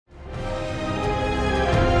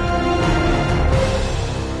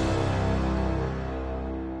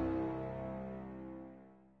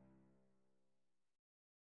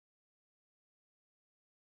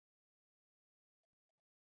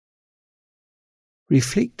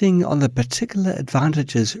reflecting on the particular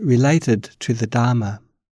advantages related to the Dharma.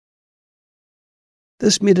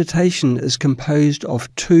 This meditation is composed of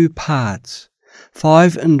 2 parts,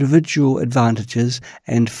 5 individual advantages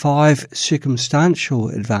and 5 circumstantial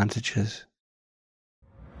advantages.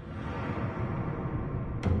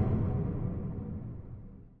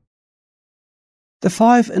 The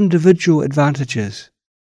 5 individual advantages: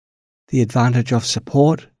 the advantage of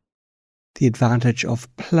support, the advantage of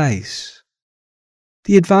place,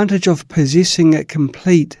 the advantage of possessing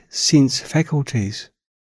complete sense faculties,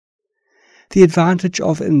 the advantage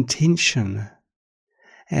of intention,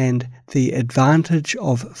 and the advantage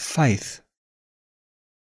of faith.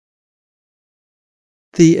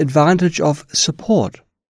 The advantage of support.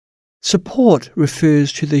 Support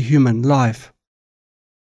refers to the human life.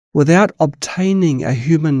 Without obtaining a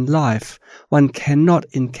human life, one cannot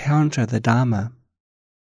encounter the Dharma.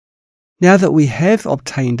 Now that we have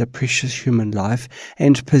obtained a precious human life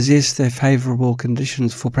and possess the favourable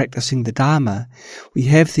conditions for practicing the Dharma, we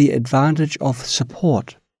have the advantage of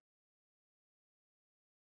support.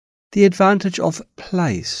 The advantage of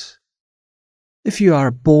place. If you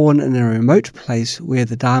are born in a remote place where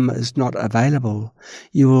the Dharma is not available,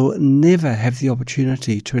 you will never have the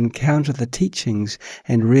opportunity to encounter the teachings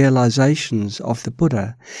and realizations of the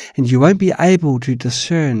Buddha, and you won't be able to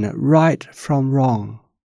discern right from wrong.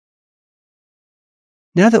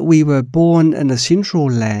 Now that we were born in a central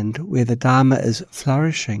land where the Dharma is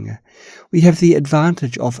flourishing, we have the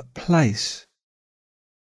advantage of place.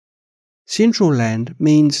 Central land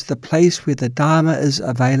means the place where the Dharma is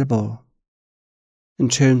available. In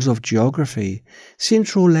terms of geography,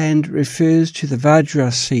 central land refers to the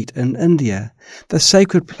Vajra seat in India, the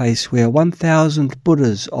sacred place where 1,000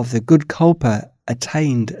 Buddhas of the good Kalpa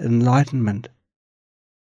attained enlightenment.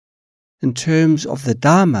 In terms of the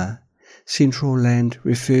Dharma, central land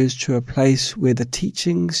refers to a place where the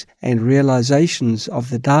teachings and realizations of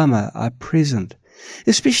the Dharma are present,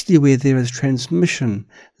 especially where there is transmission,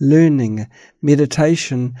 learning,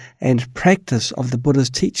 meditation, and practice of the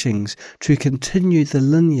Buddha's teachings to continue the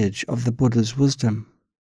lineage of the Buddha's wisdom.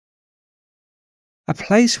 A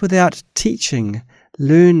place without teaching,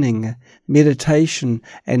 learning, meditation,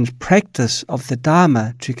 and practice of the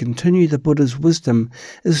Dharma to continue the Buddha's wisdom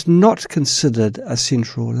is not considered a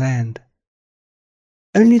central land.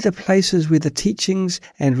 Only the places where the teachings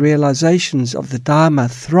and realizations of the Dharma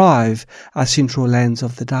thrive are central lands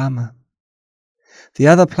of the Dharma. The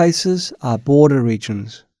other places are border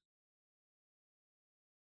regions.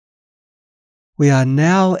 We are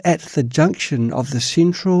now at the junction of the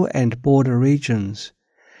central and border regions.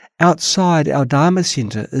 Outside our Dharma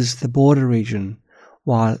center is the border region,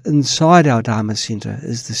 while inside our Dharma center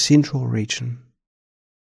is the central region.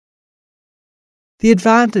 The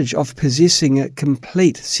advantage of possessing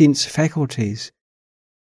complete sense faculties.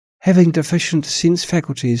 Having deficient sense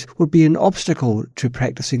faculties would be an obstacle to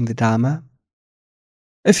practicing the Dharma.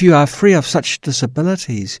 If you are free of such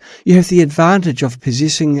disabilities, you have the advantage of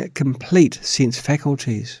possessing complete sense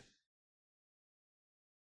faculties.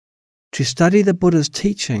 To study the Buddha's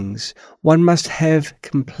teachings, one must have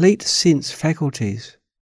complete sense faculties.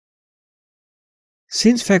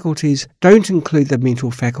 Sense faculties don't include the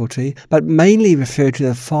mental faculty, but mainly refer to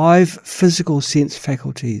the 5 physical sense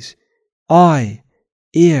faculties: eye,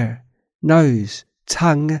 ear, nose,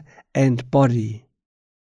 tongue, and body.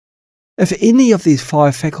 If any of these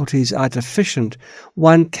 5 faculties are deficient,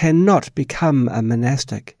 one cannot become a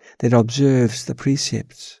monastic that observes the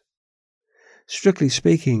precepts. Strictly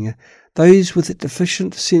speaking, those with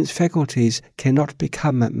deficient sense faculties cannot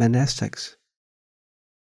become monastics.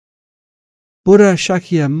 Buddha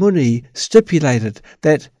Shakyamuni stipulated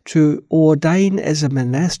that to ordain as a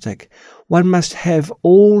monastic, one must have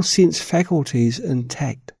all sense faculties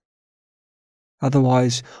intact.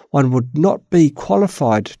 Otherwise, one would not be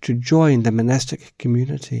qualified to join the monastic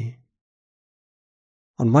community.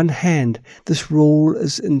 On one hand, this rule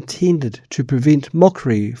is intended to prevent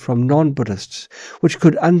mockery from non-Buddhists, which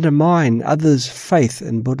could undermine others' faith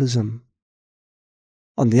in Buddhism.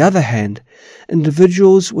 On the other hand,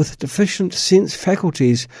 individuals with deficient sense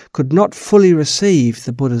faculties could not fully receive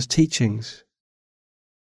the Buddha's teachings.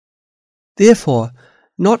 Therefore,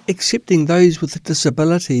 not accepting those with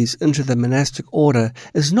disabilities into the monastic order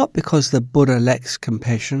is not because the Buddha lacks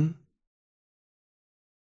compassion.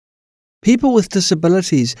 People with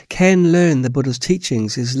disabilities can learn the Buddha's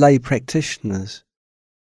teachings as lay practitioners.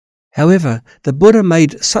 However, the Buddha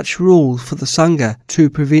made such rules for the Sangha to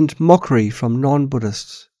prevent mockery from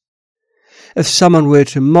non-Buddhists. If someone were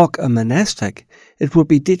to mock a monastic, it would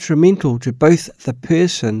be detrimental to both the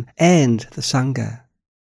person and the Sangha.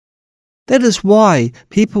 That is why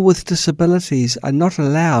people with disabilities are not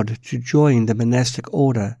allowed to join the monastic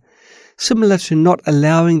order, similar to not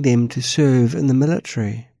allowing them to serve in the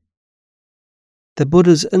military. The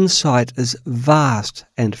Buddha's insight is vast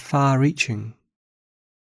and far-reaching.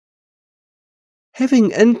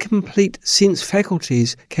 Having incomplete sense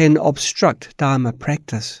faculties can obstruct Dharma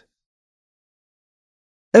practice.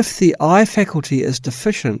 If the eye faculty is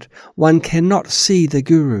deficient, one cannot see the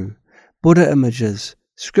Guru, Buddha images,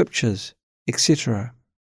 scriptures, etc.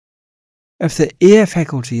 If the ear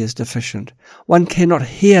faculty is deficient, one cannot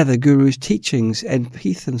hear the Guru's teachings and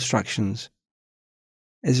peace instructions.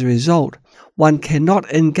 As a result, one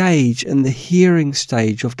cannot engage in the hearing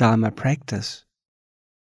stage of Dharma practice.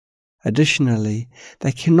 Additionally,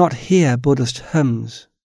 they cannot hear Buddhist hymns.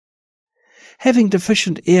 Having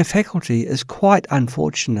deficient ear faculty is quite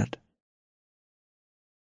unfortunate.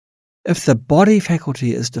 If the body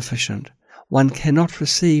faculty is deficient, one cannot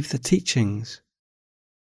receive the teachings.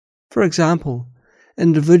 For example,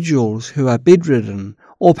 individuals who are bedridden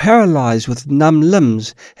or paralyzed with numb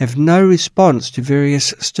limbs have no response to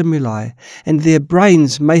various stimuli, and their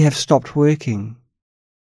brains may have stopped working.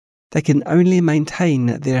 They can only maintain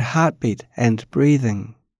their heartbeat and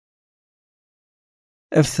breathing.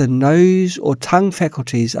 If the nose or tongue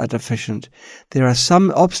faculties are deficient, there are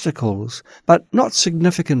some obstacles, but not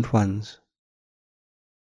significant ones.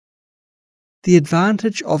 The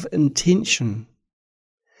advantage of intention.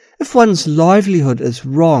 If one's livelihood is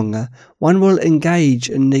wrong, one will engage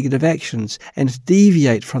in negative actions and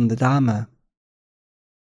deviate from the Dharma.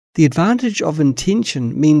 The advantage of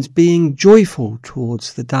intention means being joyful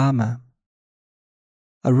towards the Dharma.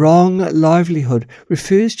 A wrong livelihood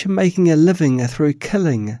refers to making a living through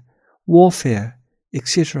killing, warfare,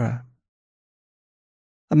 etc.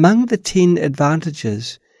 Among the 10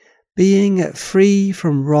 advantages, being free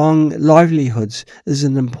from wrong livelihoods is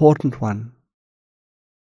an important one.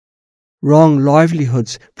 Wrong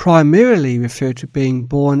livelihoods primarily refer to being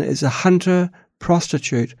born as a hunter,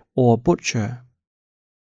 prostitute, or butcher.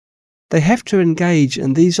 They have to engage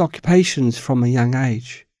in these occupations from a young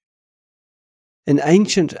age. In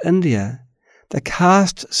ancient India, the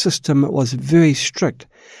caste system was very strict,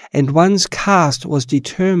 and one's caste was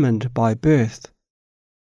determined by birth.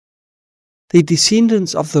 The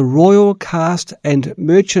descendants of the royal caste and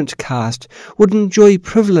merchant caste would enjoy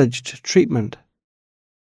privileged treatment.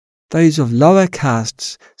 Those of lower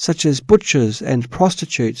castes, such as butchers and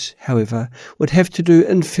prostitutes, however, would have to do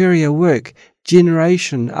inferior work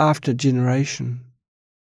generation after generation.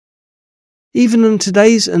 Even in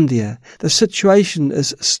today's India, the situation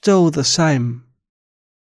is still the same.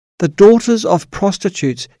 The daughters of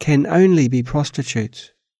prostitutes can only be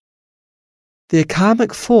prostitutes. Their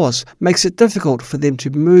karmic force makes it difficult for them to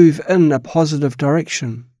move in a positive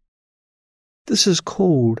direction. This is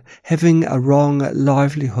called having a wrong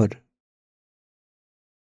livelihood.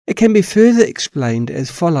 It can be further explained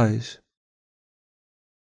as follows.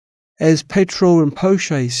 As Patrul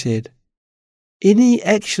Rinpoche said, any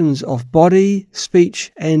actions of body,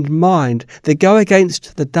 speech and mind that go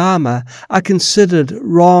against the Dharma are considered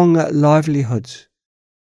wrong livelihoods.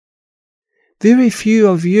 Very few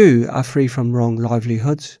of you are free from wrong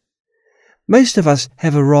livelihoods. Most of us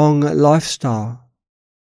have a wrong lifestyle.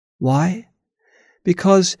 Why?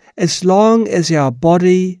 Because as long as our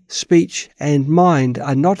body, speech and mind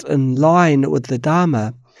are not in line with the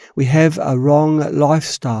Dharma, we have a wrong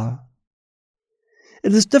lifestyle.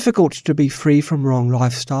 It is difficult to be free from wrong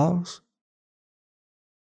lifestyles.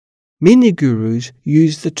 Many gurus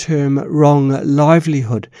use the term wrong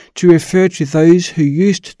livelihood to refer to those who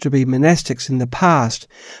used to be monastics in the past,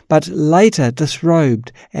 but later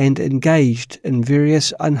disrobed and engaged in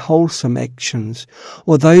various unwholesome actions,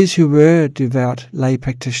 or those who were devout lay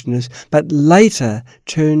practitioners, but later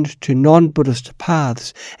turned to non-Buddhist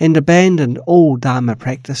paths and abandoned all Dharma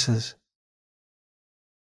practices.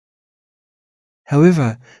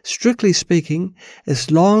 However, strictly speaking,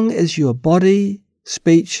 as long as your body,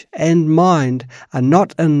 speech and mind are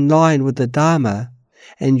not in line with the Dharma,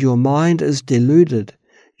 and your mind is deluded,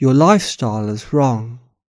 your lifestyle is wrong.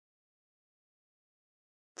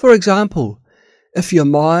 For example, if your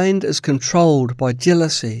mind is controlled by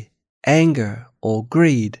jealousy, anger or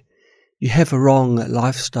greed, you have a wrong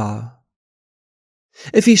lifestyle.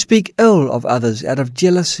 If you speak ill of others out of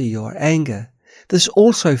jealousy or anger, this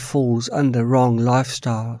also falls under wrong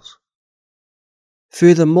lifestyles.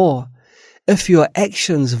 Furthermore, if your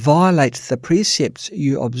actions violate the precepts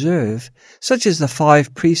you observe, such as the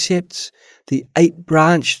 5 precepts, the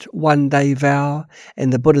 8-branched one-day vow,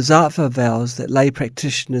 and the Bodhisattva vows that lay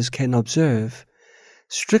practitioners can observe,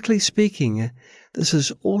 strictly speaking, this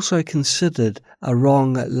is also considered a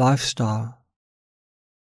wrong lifestyle.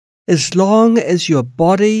 As long as your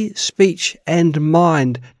body, speech and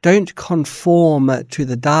mind don't conform to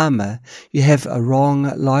the Dharma, you have a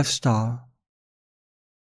wrong lifestyle.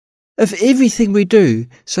 If everything we do,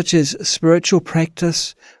 such as spiritual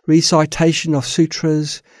practice, recitation of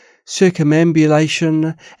sutras,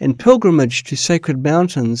 circumambulation and pilgrimage to sacred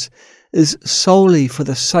mountains, is solely for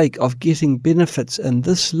the sake of getting benefits in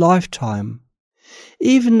this lifetime,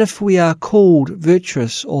 even if we are called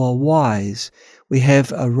virtuous or wise, we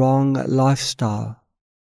have a wrong lifestyle.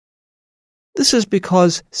 This is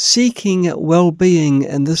because seeking well-being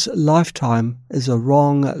in this lifetime is a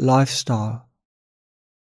wrong lifestyle.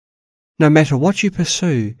 No matter what you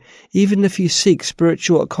pursue, even if you seek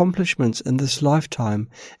spiritual accomplishments in this lifetime,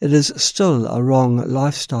 it is still a wrong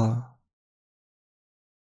lifestyle.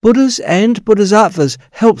 Buddhas and Bodhisattvas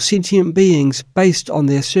help sentient beings based on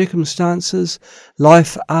their circumstances,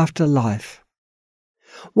 life after life.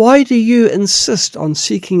 Why do you insist on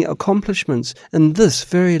seeking accomplishments in this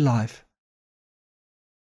very life?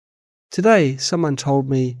 Today, someone told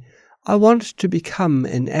me, I want to become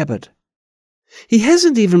an abbot. He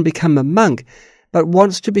hasn't even become a monk, but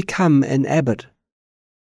wants to become an abbot.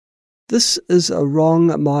 This is a wrong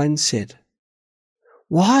mindset.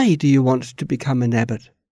 Why do you want to become an abbot?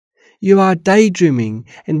 You are daydreaming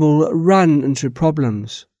and will run into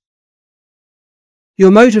problems.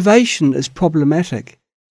 Your motivation is problematic.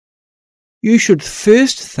 You should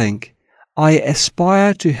first think, I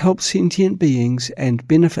aspire to help sentient beings and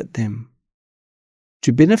benefit them.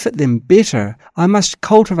 To benefit them better, I must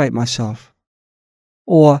cultivate myself.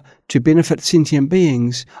 Or, to benefit sentient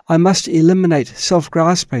beings, I must eliminate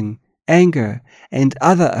self-grasping, anger, and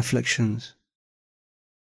other afflictions.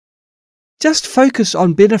 Just focus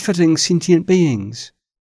on benefiting sentient beings.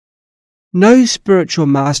 No spiritual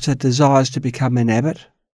master desires to become an abbot.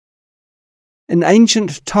 In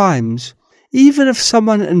ancient times, even if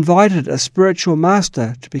someone invited a spiritual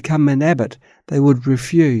master to become an abbot, they would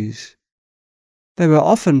refuse. They were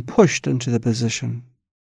often pushed into the position.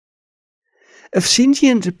 If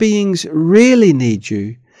sentient beings really need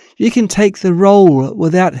you, you can take the role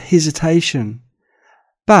without hesitation.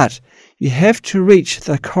 But you have to reach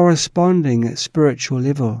the corresponding spiritual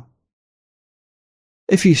level.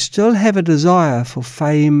 If you still have a desire for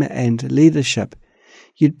fame and leadership,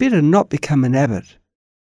 you'd better not become an abbot.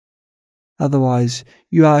 Otherwise,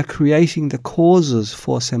 you are creating the causes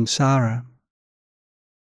for samsara.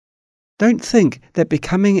 Don't think that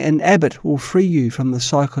becoming an abbot will free you from the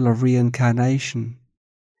cycle of reincarnation.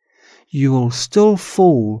 You will still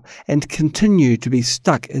fall and continue to be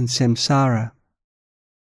stuck in samsara.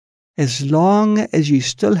 As long as you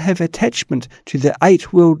still have attachment to the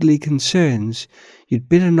 8 worldly concerns, you'd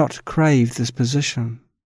better not crave this position.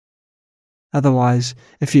 Otherwise,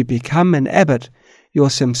 if you become an abbot, your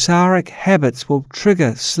samsaric habits will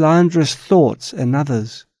trigger slanderous thoughts in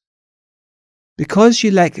others. Because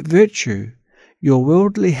you lack virtue, your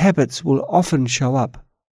worldly habits will often show up.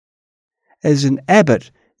 As an abbot,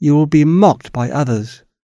 you will be mocked by others.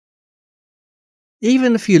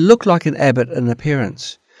 Even if you look like an abbot in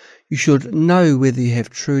appearance, you should know whether you have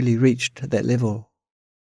truly reached that level.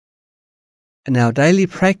 In our daily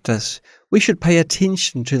practice, we should pay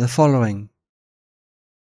attention to the following.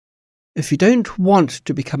 If you don't want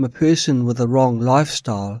to become a person with a wrong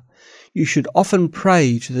lifestyle, you should often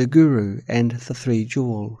pray to the Guru and the 3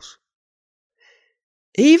 jewels.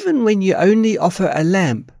 Even when you only offer a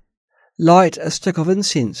lamp, light a stick of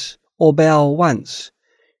incense, or bow once,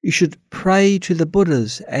 you should pray to the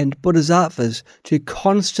Buddhas and Bodhisattvas to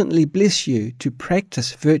constantly bless you to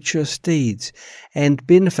practice virtuous deeds and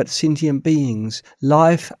benefit sentient beings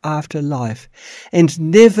life after life, and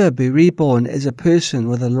never be reborn as a person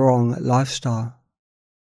with a wrong lifestyle.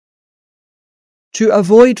 To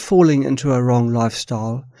avoid falling into a wrong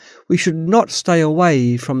lifestyle, we should not stay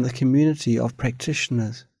away from the community of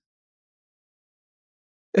practitioners.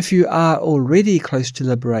 If you are already close to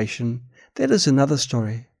liberation, that is another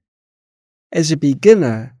story. As a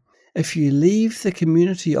beginner, if you leave the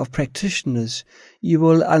community of practitioners, you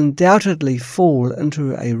will undoubtedly fall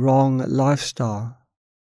into a wrong lifestyle.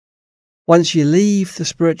 Once you leave the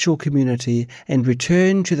spiritual community and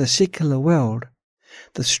return to the secular world,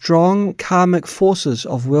 the strong karmic forces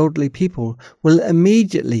of worldly people will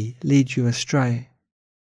immediately lead you astray.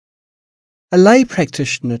 A lay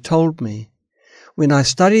practitioner told me, when I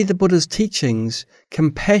study the Buddha's teachings,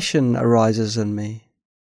 compassion arises in me.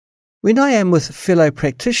 When I am with fellow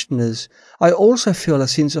practitioners, I also feel a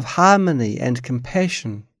sense of harmony and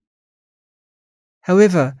compassion.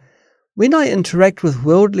 However, when I interact with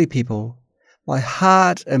worldly people, my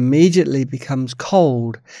heart immediately becomes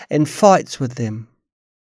cold and fights with them.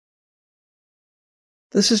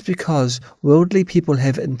 This is because worldly people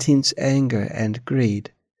have intense anger and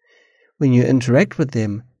greed. When you interact with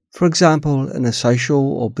them, for example in a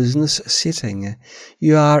social or business setting,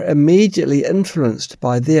 you are immediately influenced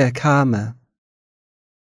by their karma.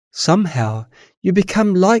 Somehow you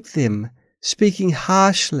become like them, speaking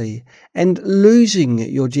harshly and losing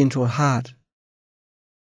your gentle heart.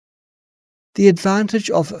 The advantage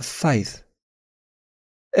of faith.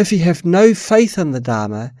 If you have no faith in the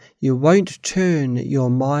Dharma, you won't turn your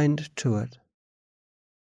mind to it.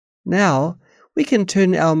 Now we can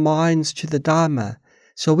turn our minds to the Dharma,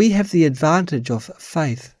 so we have the advantage of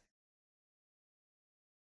faith.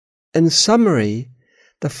 In summary,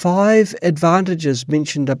 the 5 advantages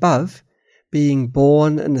mentioned above, being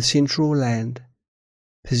born in the central land,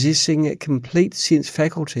 possessing complete sense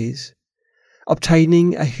faculties,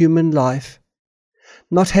 obtaining a human life,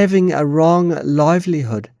 not having a wrong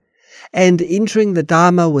livelihood, and entering the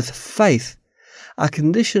Dharma with faith, are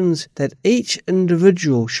conditions that each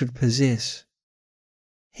individual should possess.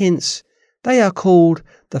 Hence, they are called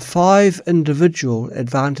the 5 individual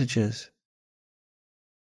advantages.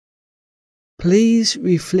 Please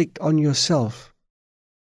reflect on yourself.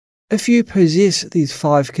 If you possess these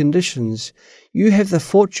 5 conditions, you have the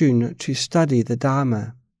fortune to study the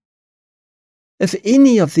Dharma. If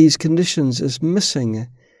any of these conditions is missing,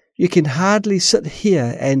 you can hardly sit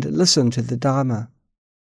here and listen to the Dharma.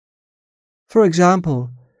 For example,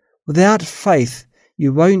 without faith,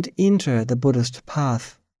 you won't enter the Buddhist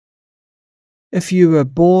path. If you were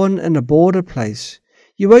born in a border place,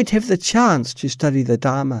 you won't have the chance to study the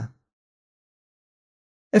Dharma.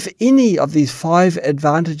 If any of these 5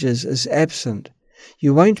 advantages is absent,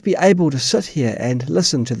 you won't be able to sit here and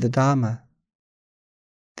listen to the Dharma.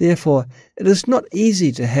 Therefore, it is not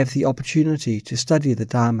easy to have the opportunity to study the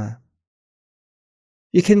Dharma.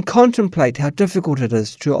 You can contemplate how difficult it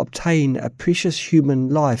is to obtain a precious human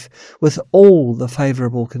life with all the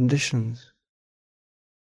favourable conditions.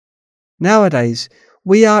 Nowadays,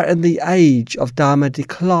 we are in the age of Dharma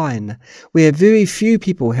decline, where very few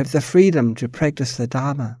people have the freedom to practice the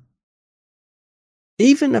Dharma.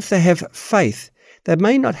 Even if they have faith, they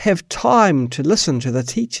may not have time to listen to the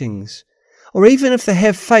teachings. Or even if they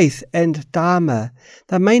have faith and Dharma,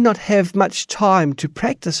 they may not have much time to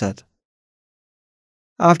practice it.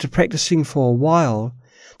 After practicing for a while,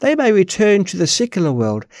 they may return to the secular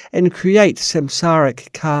world and create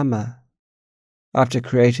samsaric karma. After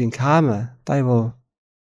creating karma,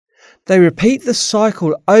 they repeat the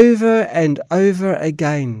cycle over and over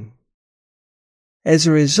again. As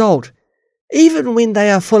a result, even when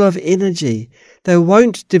they are full of energy, they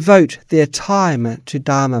won't devote their time to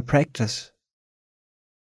Dharma practice.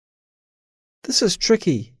 This is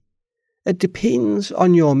tricky. It depends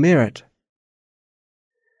on your merit.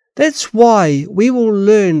 That's why we will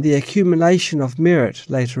learn the accumulation of merit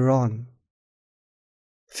later on.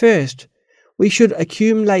 First, we should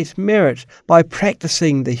accumulate merit by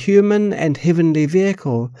practicing the human and heavenly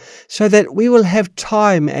vehicle so that we will have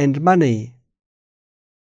time and money.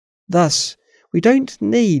 Thus, we don't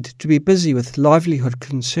need to be busy with livelihood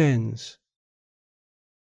concerns.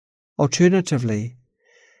 Alternatively,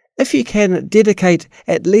 if you can dedicate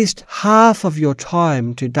at least half of your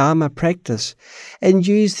time to Dharma practice and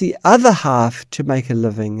use the other half to make a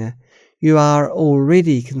living, you are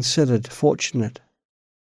already considered fortunate.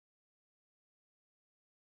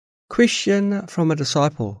 Question from a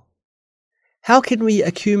disciple: how can we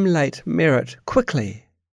accumulate merit quickly?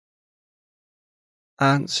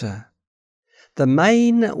 Answer: the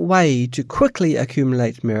main way to quickly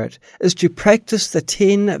accumulate merit is to practice the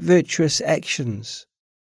 10 virtuous actions.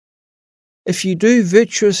 If you do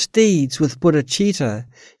virtuous deeds with bodhicitta,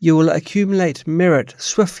 you will accumulate merit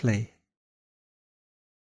swiftly.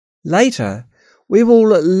 Later, we will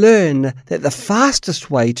learn that the fastest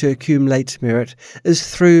way to accumulate merit is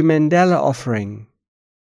through mandala offering.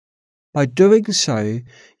 By doing so,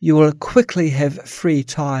 you will quickly have free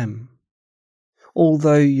time.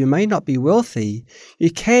 Although you may not be wealthy, you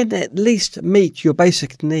can at least meet your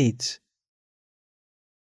basic needs.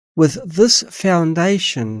 With this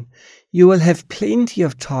foundation, you will have plenty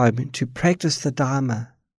of time to practice the Dharma.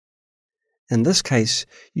 In this case,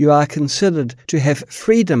 you are considered to have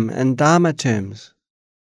freedom in Dharma terms.